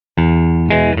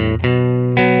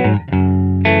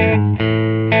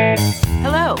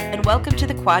Hello, and welcome to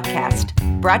the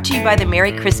Quadcast, brought to you by the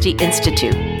Mary Christie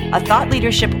Institute, a thought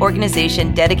leadership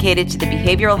organization dedicated to the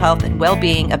behavioral health and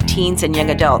well-being of teens and young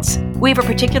adults. We have a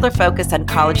particular focus on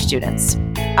college students.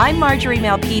 I'm Marjorie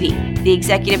Malpede, the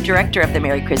Executive Director of the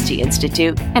Mary Christie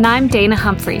Institute. And I'm Dana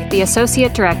Humphrey, the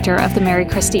Associate Director of the Mary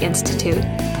Christie Institute,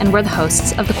 and we're the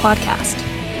hosts of the Quadcast.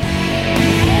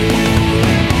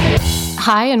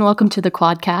 Hi, and welcome to the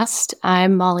Quadcast.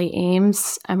 I'm Mollie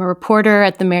Ames. I'm a reporter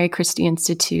at the Mary Christie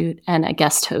Institute and a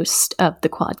guest host of the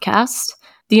Quadcast.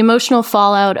 The emotional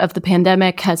fallout of the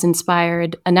pandemic has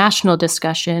inspired a national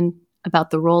discussion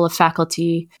about the role of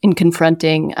faculty in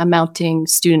confronting a mounting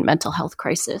student mental health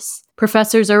crisis.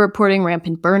 Professors are reporting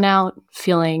rampant burnout,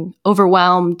 feeling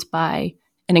overwhelmed by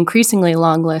an increasingly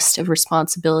long list of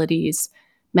responsibilities.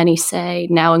 Many say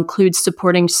now includes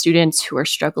supporting students who are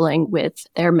struggling with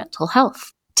their mental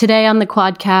health. Today on the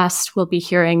Quadcast, we'll be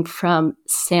hearing from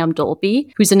Sam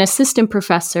Dolbee, who's an assistant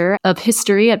professor of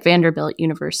history at Vanderbilt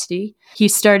University. He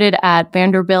started at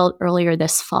Vanderbilt earlier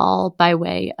this fall by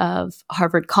way of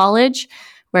Harvard College,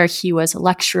 where he was a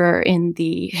lecturer in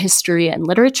the history and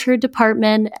literature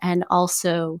department, and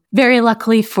also, very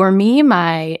luckily for me,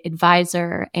 my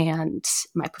advisor and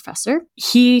my professor.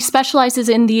 He specializes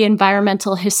in the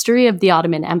environmental history of the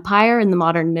Ottoman Empire in the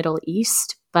modern Middle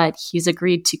East, but he's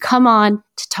agreed to come on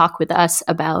to talk with us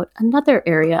about another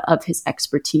area of his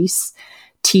expertise,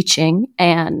 teaching,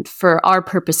 and for our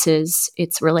purposes,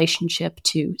 its relationship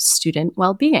to student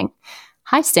well-being.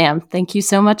 Hi, Sam. Thank you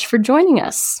so much for joining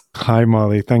us. Hi,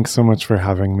 Molly. Thanks so much for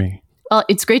having me. Well,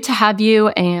 it's great to have you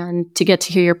and to get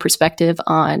to hear your perspective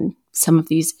on some of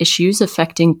these issues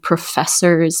affecting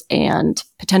professors and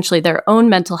potentially their own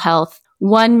mental health.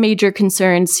 One major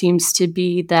concern seems to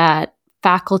be that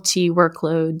faculty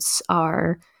workloads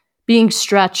are being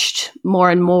stretched more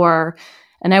and more.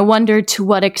 And I wonder to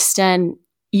what extent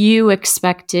you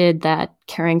expected that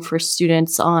caring for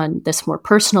students on this more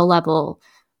personal level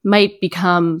might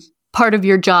become part of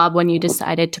your job when you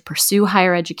decided to pursue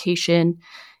higher education,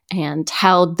 and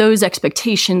how those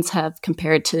expectations have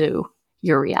compared to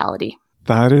your reality.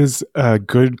 That is a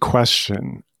good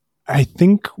question. I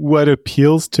think what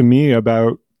appeals to me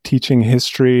about teaching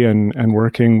history and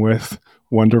working with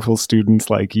wonderful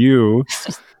students like you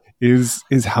is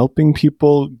helping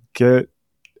people get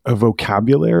a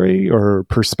vocabulary or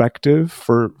perspective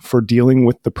for dealing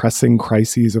with the pressing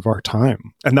crises of our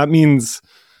time. And that means,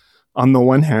 on the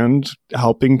one hand,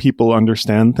 helping people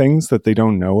understand things that they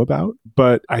don't know about.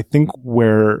 But I think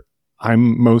where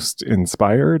I'm most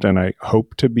inspired, and I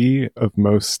hope to be of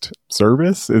most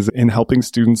service, is in helping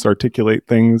students articulate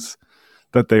things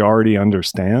that they already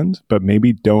understand, but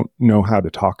maybe don't know how to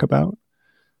talk about.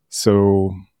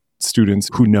 So students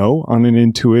who know on an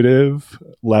intuitive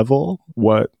level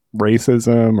what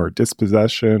racism or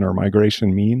dispossession or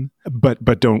migration mean,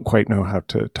 but don't quite know how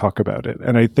to talk about it.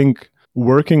 And I think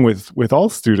working with all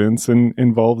students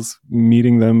involves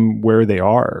meeting them where they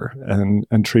are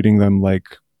and treating them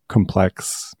like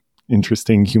complex,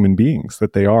 interesting human beings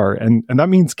that they are. And that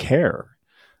means care.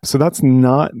 So that's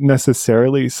not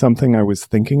necessarily something I was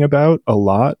thinking about a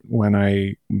lot when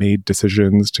I made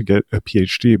decisions to get a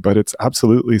PhD, but it's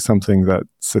absolutely something that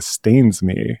sustains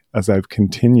me as I've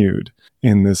continued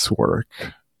in this work.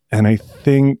 And I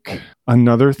think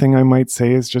another thing I might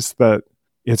say is just that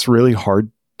it's really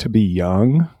hard to be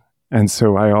young. And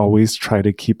so I always try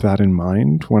to keep that in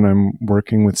mind when I'm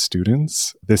working with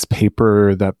students. This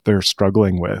paper that they're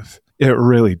struggling with, it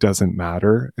really doesn't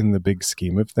matter in the big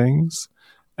scheme of things.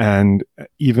 And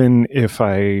even if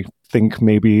I think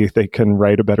maybe they can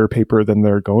write a better paper than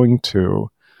they're going to,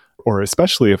 or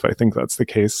especially if I think that's the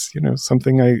case,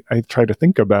 something I try to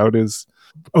think about is,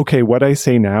 okay, what I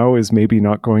say now is maybe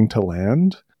not going to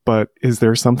land, but is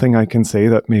there something I can say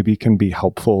that maybe can be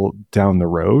helpful down the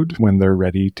road when they're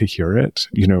ready to hear it?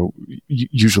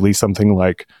 Usually something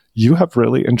like, you have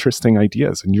really interesting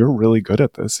ideas and you're really good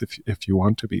at this if you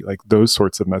want to be, like those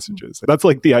sorts of messages. That's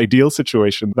like the ideal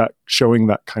situation, that showing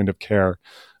that kind of care.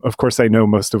 Of course, I know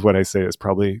most of what I say is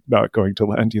probably not going to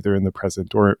land either in the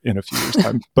present or in a few years'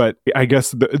 time. But I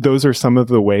guess those are some of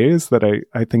the ways that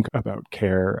I think about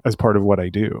care as part of what I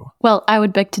do. Well, I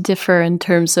would beg to differ in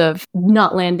terms of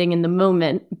not landing in the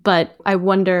moment, but I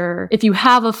wonder if you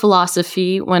have a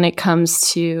philosophy when it comes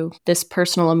to this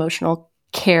personal emotional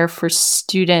care for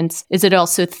students. Is it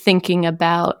also thinking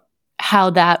about how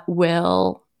that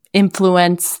will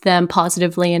influence them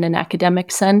positively in an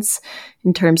academic sense,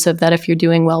 in terms of that if you're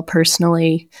doing well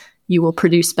personally, you will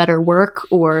produce better work?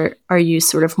 Or are you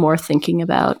sort of more thinking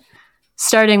about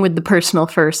starting with the personal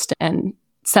first and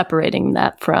separating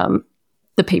that from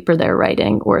the paper they're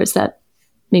writing, or is that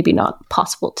maybe not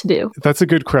possible to do? That's a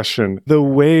good question. The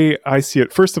way I see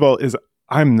it, first of all, is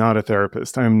I'm not a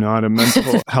therapist. I'm not a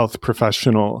mental health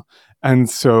professional. And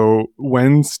so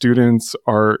when students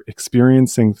are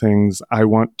experiencing things, I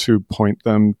want to point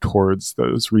them towards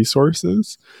those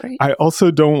resources. Right. I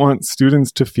also don't want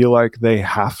students to feel like they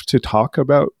have to talk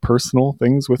about personal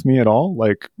things with me at all.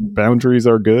 Like, boundaries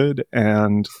are good,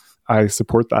 and I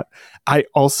support that. I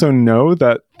also know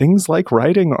that things like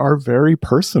writing are very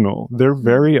personal. They're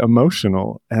very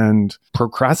emotional, and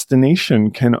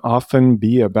procrastination can often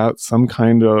be about some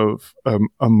kind of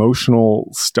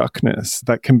emotional stuckness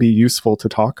that can be useful to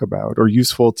talk about or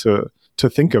useful to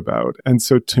think about. And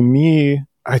so to me,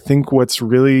 I think what's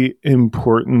really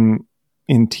important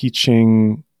in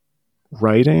teaching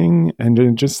writing and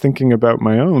in just thinking about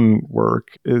my own work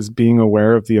is being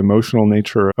aware of the emotional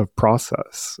nature of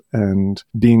process and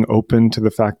being open to the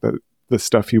fact that the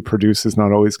stuff you produce is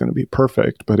not always going to be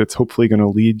perfect, but it's hopefully going to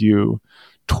lead you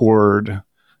toward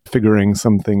figuring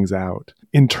some things out.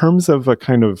 In terms of a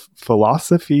kind of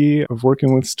philosophy of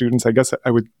working with students, I guess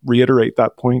I would reiterate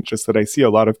that point, just that I see a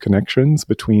lot of connections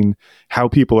between how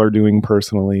people are doing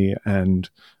personally and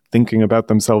thinking about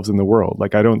themselves in the world.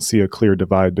 Like, I don't see a clear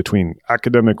divide between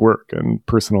academic work and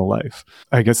personal life.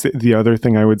 I guess the other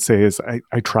thing I would say is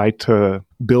I try to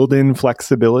build in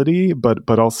flexibility, but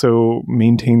also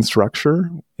maintain structure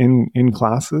in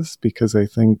classes, because I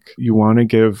think you want to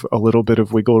give a little bit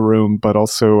of wiggle room, but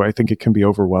also I think it can be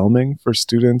overwhelming for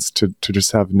students to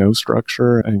just have no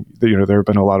structure. And, there have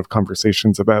been a lot of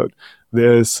conversations about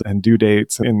this and due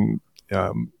dates in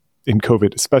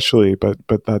COVID especially, but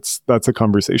that's a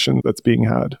conversation that's being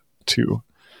had too.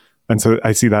 And so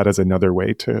I see that as another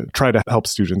way to try to help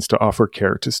students, to offer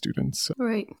care to students.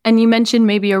 Right. And you mentioned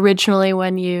maybe originally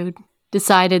when you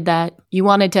decided that you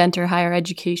wanted to enter higher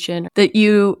education, that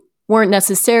you weren't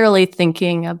necessarily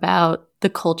thinking about the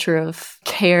culture of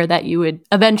care that you would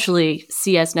eventually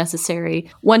see as necessary.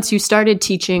 Once you started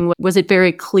teaching, was it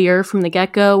very clear from the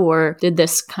get-go, or did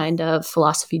this kind of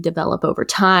philosophy develop over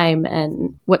time,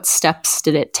 and what steps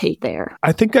did it take there?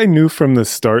 I think I knew from the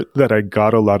start that I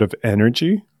got a lot of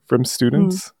energy from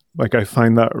students. Like, I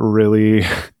find that really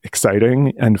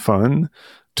exciting and fun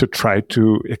to try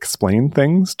to explain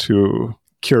things to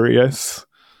curious,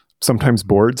 sometimes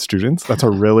bored students. That's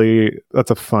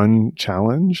a fun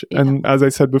challenge. Yeah. And as I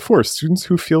said before, students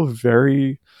who feel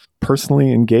very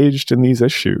personally engaged in these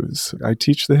issues. I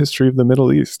teach the history of the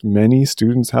Middle East. Many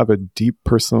students have a deep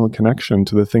personal connection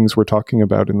to the things we're talking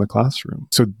about in the classroom.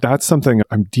 So that's something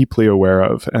I'm deeply aware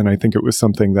of. And I think it was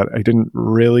something that I didn't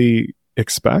really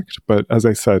expect. But as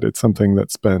I said, it's something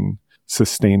that's been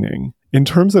sustaining. In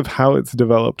terms of how it's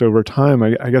developed over time,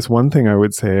 I guess one thing I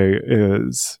would say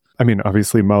is,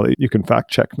 obviously, Mollie, you can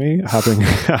fact check me,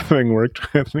 having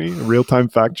worked with me, real-time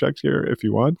fact check here if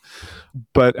you want.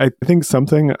 But I think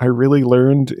something I really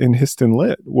learned in Hist and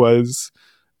Lit was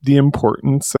the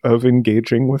importance of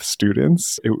engaging with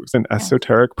students. It was an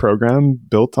esoteric program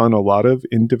built on a lot of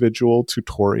individual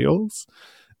tutorials.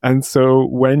 And so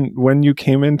when you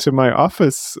came into my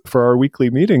office for our weekly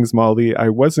meetings, Mollie, I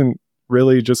wasn't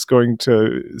really just going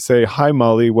to say, "Hi,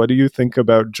 Mollie, what do you think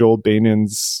about Joel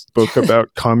Bainen's book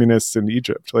about communists in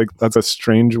Egypt?" Like, that's a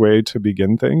strange way to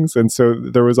begin things. And so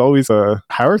there was always how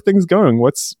are things going?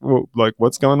 What's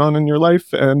going on in your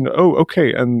life? And,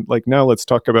 okay. And now let's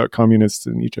talk about communists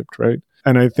in Egypt, right?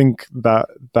 And I think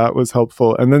that was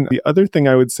helpful. And then the other thing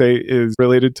I would say is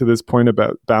related to this point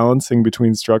about balancing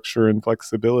between structure and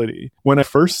flexibility. When I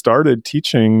first started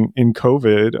teaching in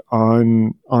COVID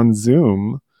on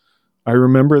Zoom, I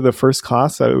remember the first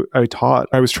class I taught,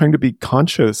 I was trying to be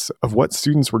conscious of what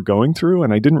students were going through,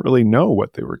 and I didn't really know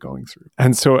what they were going through.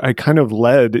 And so I kind of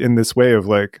led in this way of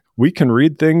we can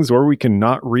read things or we can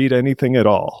not read anything at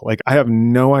all. I have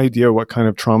no idea what kind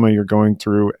of trauma you're going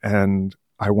through, and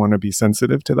I want to be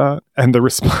sensitive to that. And the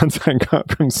response I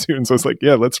got from students was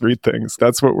yeah, let's read things.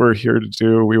 That's what we're here to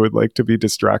do. We would like to be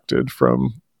distracted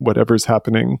from whatever's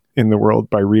happening in the world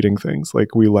by reading things.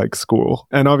 We like school.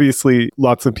 And obviously,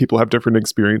 lots of people have different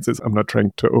experiences. I'm not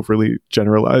trying to overly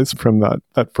generalize from that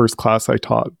first class I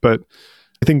taught, but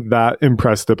I think that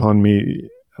impressed upon me,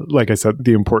 like I said,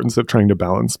 the importance of trying to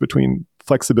balance between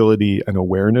flexibility and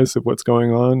awareness of what's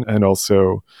going on, and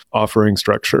also offering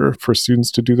structure for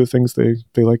students to do the things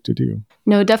they like to do.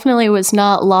 No, definitely was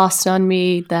not lost on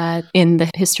me that in the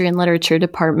history and literature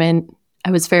department, I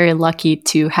was very lucky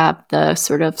to have the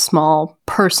sort of small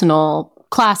personal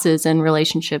classes and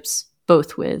relationships,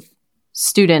 both with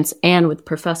students and with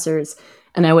professors.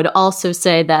 And I would also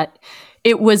say that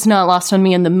it was not lost on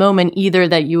me in the moment either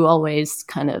that you always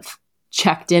kind of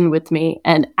checked in with me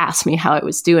and asked me how I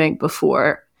was doing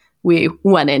before we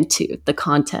went into the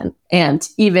content. And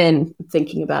even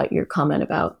thinking about your comment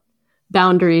about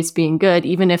boundaries being good,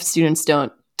 even if students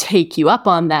don't take you up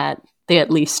on that, they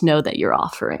at least know that you're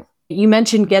offering. You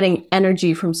mentioned getting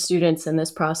energy from students in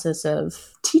this process of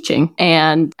teaching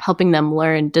and helping them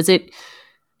learn. Is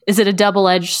it a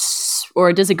double-edged,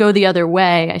 or does it go the other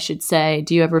way, I should say?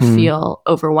 Do you ever feel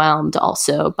overwhelmed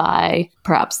also by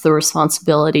perhaps the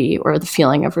responsibility or the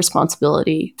feeling of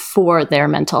responsibility for their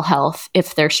mental health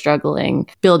if they're struggling,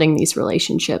 building these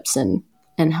relationships and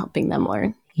helping them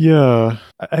learn? Yeah,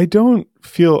 I don't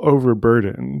feel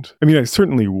overburdened. I mean, I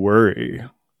certainly worry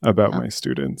about my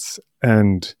students,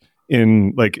 and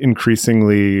in like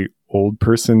increasingly old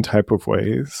person type of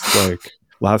ways. Like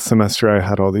last semester, I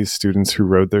had all these students who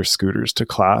rode their scooters to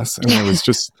class, and I was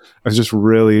just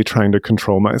really trying to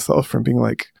control myself from being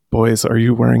like, boys, are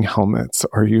you wearing helmets?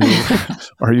 Are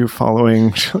you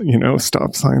following,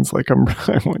 stop signs? Like I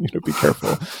want you to be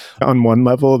careful. On one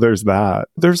level, there's that.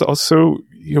 There's also,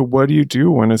 what do you do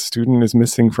when a student is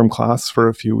missing from class for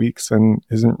a few weeks and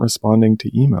isn't responding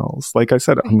to emails? Like I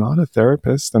said, I'm not a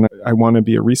therapist, and I want to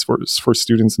be a resource for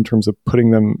students in terms of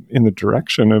putting them in the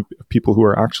direction of people who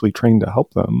are actually trained to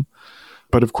help them.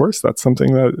 But of course, that's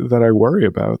something that I worry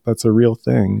about. That's a real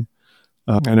thing.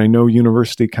 And I know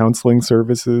university counseling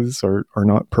services are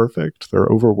not perfect. They're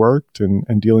overworked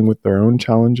and dealing with their own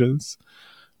challenges.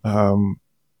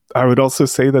 I would also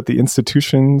say that the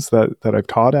institutions that I've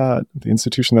taught at, the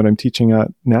institution that I'm teaching at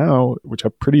now, which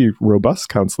have pretty robust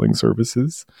counseling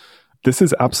services, this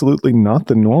is absolutely not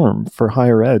the norm for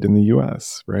higher ed in the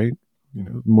US, right?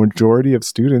 Majority of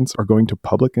students are going to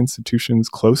public institutions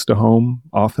close to home,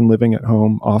 often living at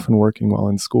home, often working while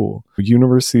in school.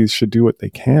 Universities should do what they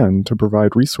can to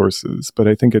provide resources, but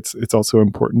I think it's also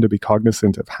important to be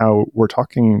cognizant of how we're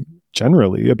talking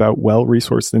generally about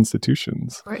well-resourced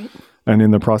institutions. Right. And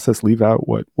in the process, leave out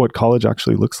what college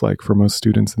actually looks like for most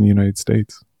students in the United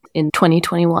States. In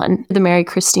 2021, the Mary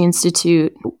Christie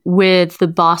Institute with the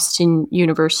Boston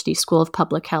University School of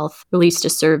Public Health released a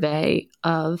survey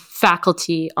of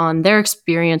faculty on their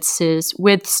experiences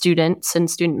with students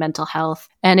and student mental health.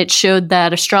 And it showed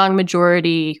that a strong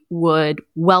majority would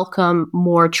welcome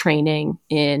more training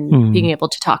in being able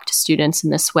to talk to students in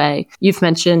this way. You've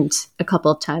mentioned a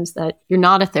couple of times that you're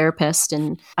not a therapist,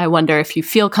 and I wonder if you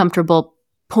feel comfortable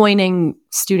pointing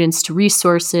students to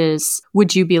resources.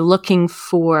 Would you be looking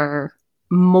for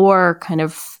more kind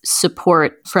of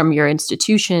support from your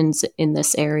institutions in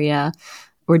this area?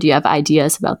 Or do you have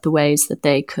ideas about the ways that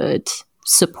they could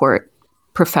support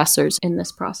professors in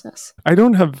this process? I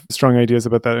don't have strong ideas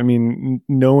about that. I mean,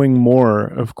 knowing more,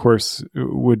 of course,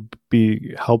 would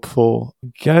be helpful.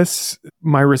 I guess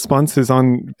my response is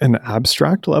on an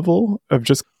abstract level of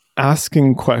just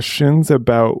asking questions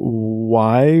about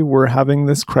why we're having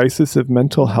this crisis of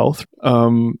mental health.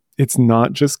 It's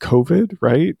not just COVID,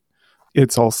 right?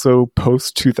 It's also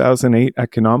post-2008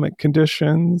 economic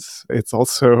conditions. It's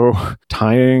also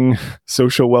tying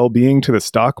social well-being to the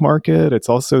stock market. It's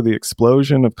also the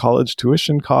explosion of college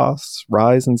tuition costs,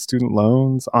 rise in student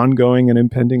loans, ongoing and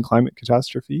impending climate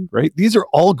catastrophe, right? These are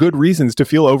all good reasons to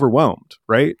feel overwhelmed,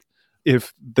 right?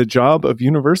 If the job of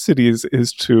universities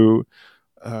is to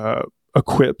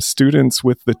equip students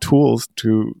with the tools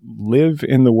to live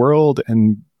in the world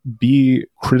and be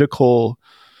critical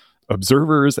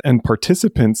observers and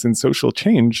participants in social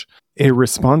change, a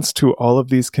response to all of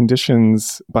these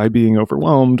conditions by being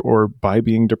overwhelmed or by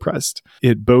being depressed,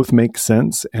 it both makes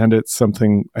sense, and it's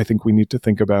something I think we need to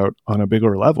think about on a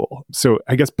bigger level. So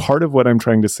I guess part of what I'm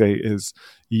trying to say is,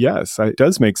 yes, it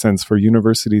does make sense for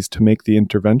universities to make the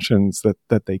interventions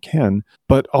that they can,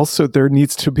 but also there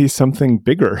needs to be something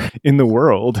bigger in the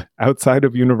world outside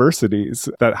of universities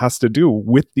that has to do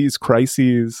with these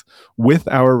crises, with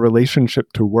our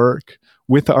relationship to work,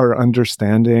 with our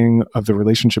understanding of the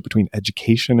relationship between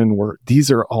education and work.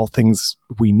 These are all things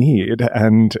we need.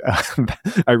 And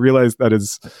I realize that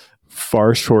is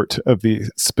far short of the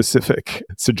specific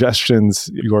suggestions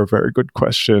your very good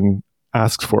question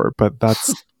asked for, but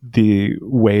that's the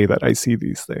way that I see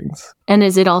these things. And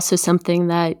is it also something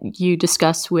that you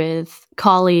discuss with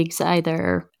colleagues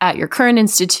either at your current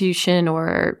institution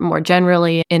or more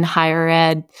generally in higher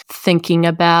ed, thinking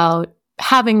about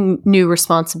having new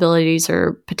responsibilities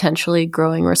or potentially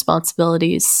growing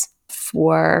responsibilities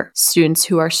for students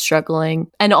who are struggling,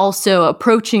 and also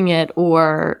approaching it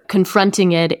or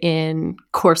confronting it in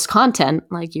course content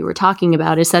like you were talking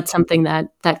about? Is that something that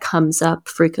comes up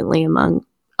frequently among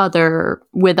other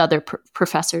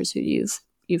professors who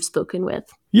you've spoken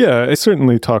with? Yeah, I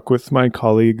certainly talk with my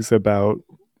colleagues about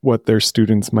what their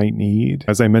students might need.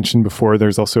 As I mentioned before,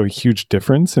 there's also a huge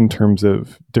difference in terms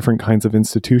of different kinds of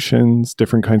institutions,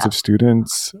 different kinds of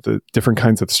students, the different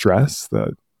kinds of stress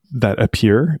that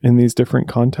appear in these different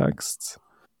contexts.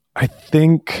 I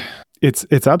think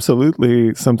it's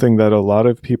absolutely something that a lot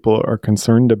of people are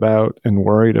concerned about and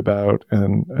worried about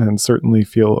and certainly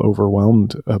feel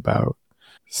overwhelmed about.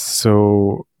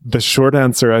 So the short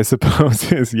answer, I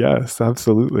suppose, is yes,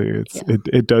 absolutely.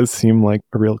 It does seem like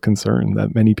a real concern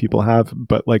that many people have.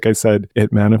 But like I said,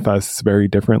 it manifests very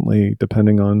differently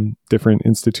depending on different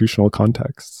institutional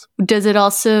contexts. Does it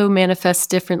also manifest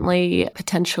differently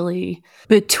potentially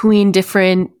between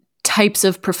different types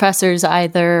of professors,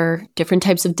 either different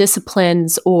types of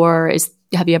disciplines, or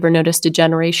have you ever noticed a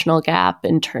generational gap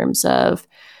in terms of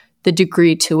the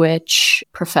degree to which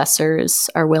professors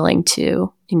are willing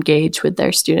to engage with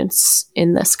their students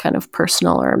in this kind of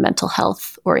personal or mental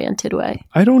health oriented way?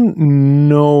 I don't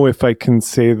know if I can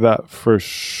say that for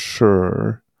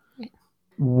sure.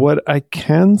 What I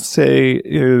can say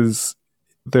is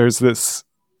there's this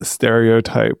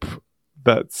stereotype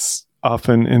that's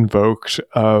often invoked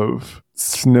of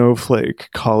snowflake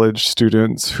college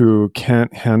students who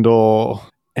can't handle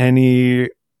any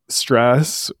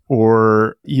stress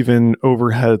or even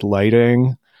overhead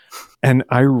lighting. And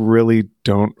I really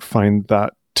don't find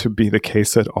that to be the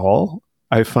case at all.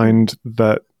 I find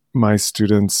that my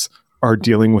students are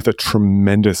dealing with a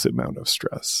tremendous amount of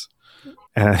stress.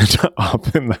 And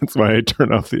often that's why I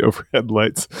turn off the overhead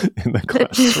lights in the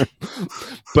classroom.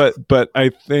 But I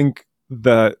think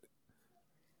that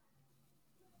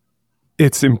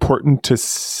it's important to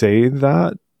say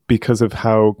that because of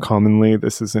how commonly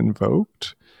this is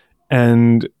invoked.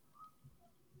 And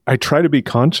I try to be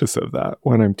conscious of that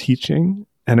when I'm teaching.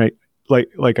 And I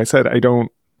like I said, I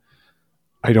don't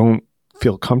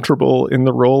feel comfortable in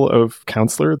the role of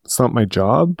counselor. It's not my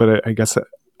job, but I guess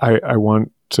I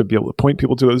want to be able to point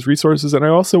people to those resources. And I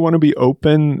also want to be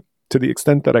open to the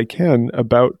extent that I can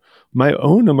about my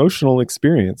own emotional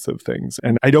experience of things.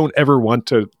 And I don't ever want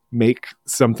to make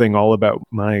something all about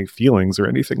my feelings or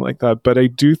anything like that. But I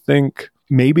do think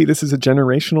maybe this is a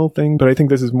generational thing, but I think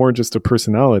this is more just a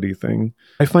personality thing.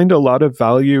 I find a lot of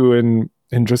value in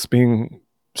just being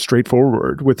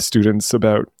straightforward with students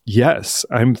about, yes,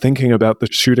 I'm thinking about the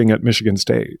shooting at Michigan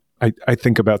State. I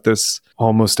think about this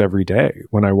almost every day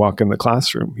when I walk in the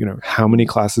classroom. You know, how many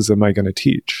classes am I going to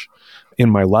teach in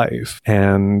my life?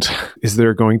 And is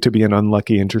there going to be an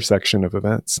unlucky intersection of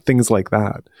events? Things like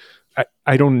that.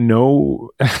 I don't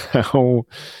know how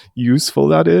useful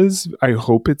that is. I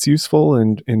hope it's useful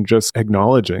in just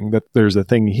acknowledging that there's a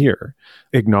thing here,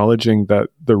 acknowledging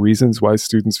that the reasons why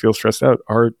students feel stressed out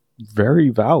are very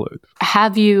valid.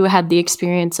 Have you had the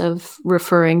experience of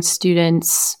referring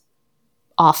students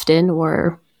often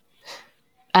or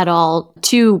at all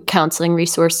to counseling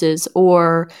resources,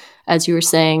 or, as you were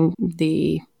saying,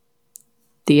 the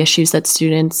issues that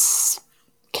students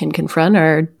can confront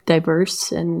are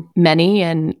diverse and many,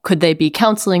 and could they be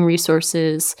counseling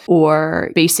resources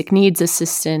or basic needs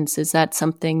assistance? Is that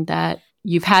something that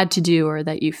you've had to do or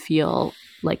that you feel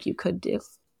like you could do?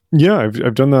 Yeah,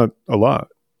 I've done that a lot.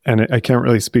 And I can't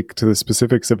really speak to the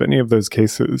specifics of any of those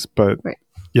cases, but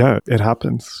yeah, it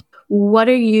happens. What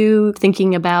are you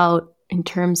thinking about in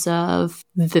terms of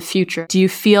the future? Do you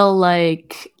feel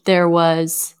like there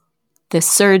was this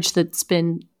surge that's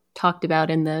been talked about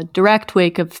in the direct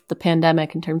wake of the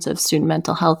pandemic in terms of student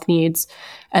mental health needs,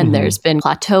 and there's been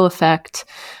plateau effect,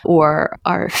 or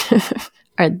are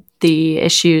the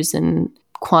issues and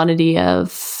quantity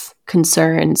of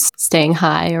concerns staying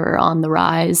high or on the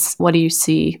rise? What do you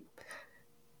see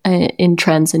in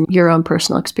trends in your own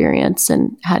personal experience,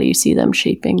 and how do you see them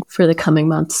shaping for the coming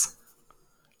months?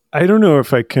 I don't know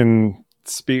if I can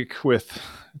speak with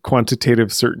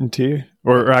quantitative certainty,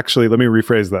 or actually, let me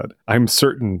rephrase that. I'm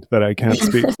certain that I can't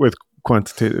speak with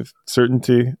quantitative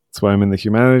certainty. That's why I'm in the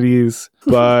humanities.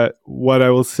 But what I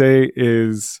will say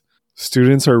is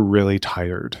students are really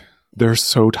tired. They're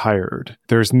so tired.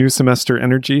 There's new semester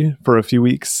energy for a few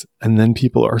weeks, and then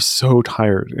people are so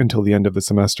tired until the end of the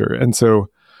semester. And so,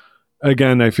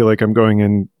 again, I feel like I'm going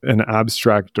in an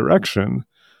abstract direction.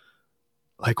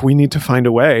 Like, we need to find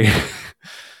a way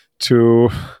to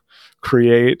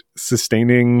create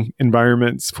sustaining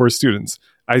environments for students.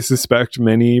 I suspect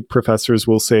many professors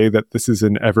will say that this is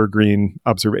an evergreen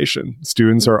observation.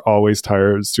 Students are always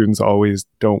tired. Students always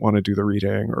don't want to do the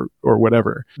reading or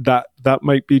whatever. That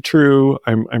might be true.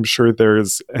 I'm sure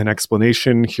there's an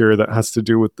explanation here that has to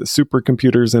do with the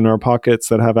supercomputers in our pockets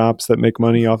that have apps that make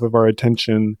money off of our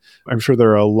attention. I'm sure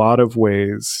there are a lot of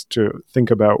ways to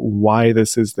think about why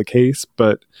this is the case,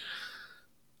 but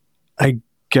I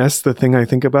guess the thing I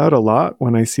think about a lot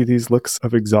when I see these looks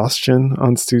of exhaustion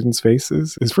on students'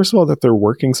 faces is, first of all, that they're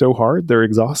working so hard, they're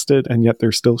exhausted, and yet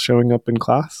they're still showing up in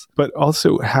class. But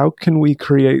also, how can we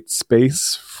create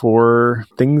space for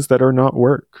things that are not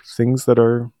work, things that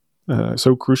are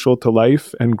so crucial to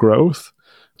life and growth,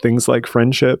 things like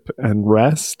friendship and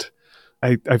rest?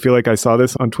 I feel like I saw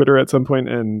this on Twitter at some point,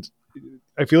 and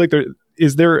I feel like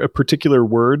is there a particular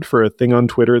word for a thing on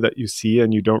Twitter that you see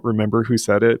and you don't remember who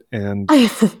said it, and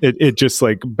it just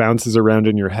like bounces around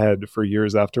in your head for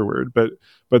years afterward?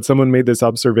 But someone made this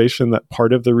observation that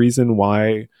part of the reason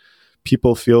why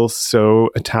people feel so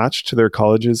attached to their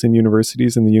colleges and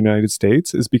universities in the United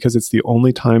States is because it's the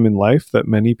only time in life that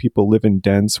many people live in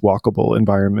dense, walkable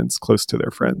environments close to their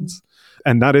friends.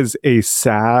 And that is a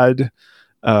sad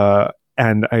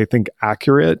and I think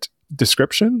accurate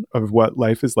description of what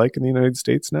life is like in the United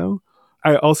States now.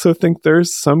 I also think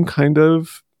there's some kind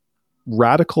of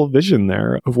radical vision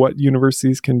there of what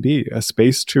universities can be, a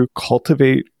space to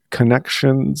cultivate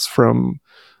connections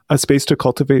a space to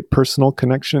cultivate personal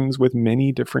connections with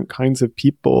many different kinds of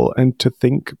people, and to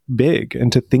think big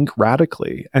and to think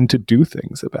radically and to do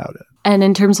things about it. And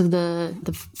in terms of the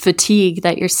fatigue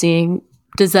that you're seeing,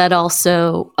 does that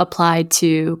also apply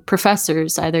to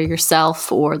professors, either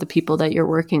yourself or the people that you're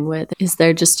working with? Is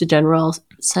there just a general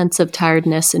sense of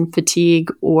tiredness and fatigue,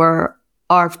 or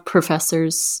are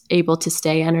professors able to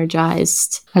stay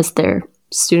energized as their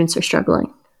students are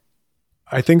struggling?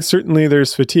 I think certainly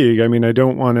there's fatigue. I mean, I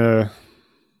don't want to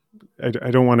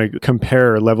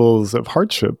compare levels of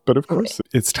hardship, but of course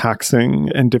it's taxing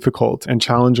and difficult and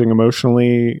challenging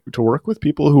emotionally to work with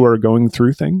people who are going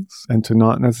through things and to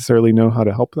not necessarily know how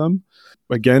to help them.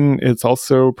 Again, it's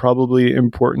also probably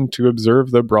important to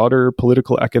observe the broader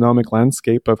political economic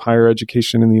landscape of higher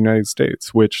education in the United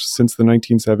States, which since the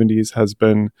 1970s has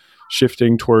been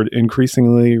shifting toward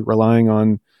increasingly relying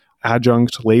on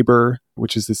adjunct labor,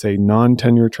 which is to say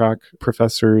non-tenure track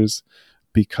professors,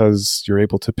 because you're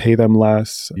able to pay them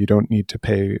less. You don't need to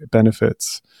pay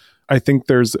benefits. I think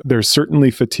there's certainly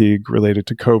fatigue related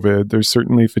to COVID. There's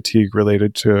certainly fatigue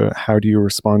related to how do you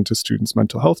respond to students'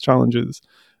 mental health challenges.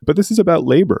 But this is about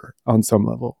labor on some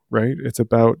level, right? It's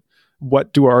about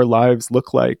what do our lives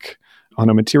look like on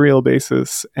a material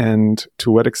basis, and to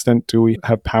what extent do we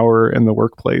have power in the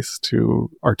workplace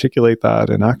to articulate that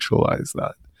and actualize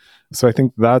that. So I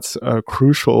think that's a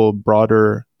crucial,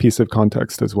 broader piece of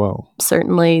context as well.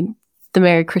 Certainly, the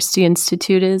Mary Christie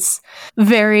Institute is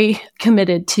very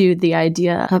committed to the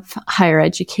idea of higher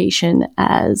education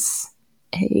as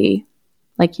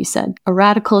like you said, a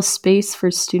radical space for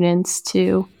students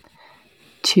to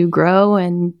grow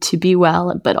and to be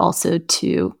well, but also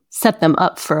to set them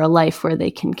up for a life where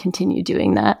they can continue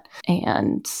doing that.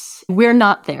 And we're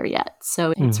not there yet.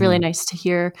 So it's really nice to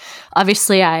hear.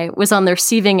 Obviously, I was on the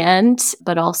receiving end,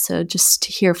 but also just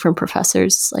to hear from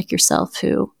professors like yourself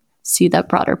who see that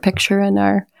broader picture and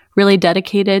are really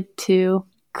dedicated to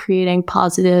creating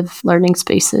positive learning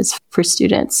spaces for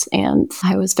students. And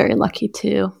I was very lucky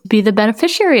to be the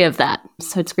beneficiary of that.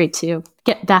 So it's great to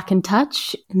get back in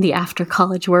touch in the after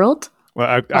college world.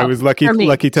 Well, I was lucky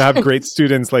to have great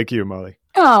students like you, Mollie.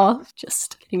 Oh,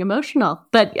 just getting emotional.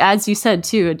 But as you said,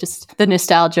 too, just the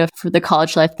nostalgia for the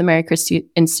college life. The Mary Christie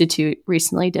Institute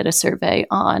recently did a survey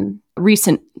on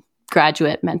recent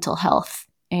graduate mental health.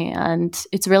 And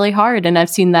it's really hard. And I've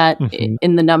seen that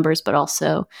in the numbers, but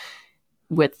also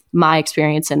with my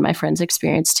experience and my friends'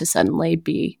 experience, to suddenly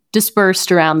be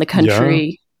dispersed around the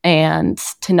country and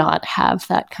to not have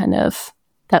that kind of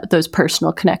those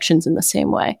personal connections in the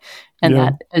same way. And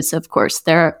that is, of course,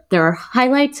 there are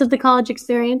highlights of the college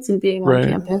experience and being on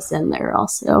campus, and there are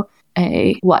also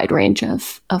a wide range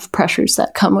of pressures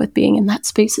that come with being in that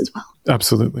space as well.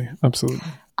 Absolutely.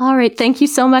 All right. Thank you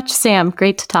so much, Sam.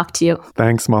 Great to talk to you.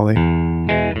 Thanks, Mollie.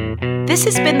 This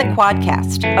has been the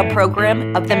Quadcast, a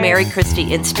program of the Mary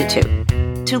Christie Institute.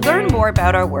 To learn more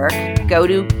about our work, go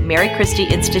to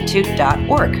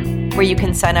marychristieinstitute.org, where you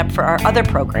can sign up for our other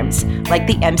programs like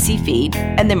the MC Feed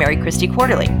and the Mary Christie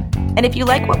Quarterly. And if you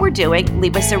like what we're doing,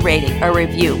 leave us a rating or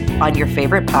review on your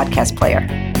favorite podcast player.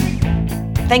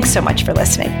 Thanks so much for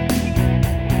listening.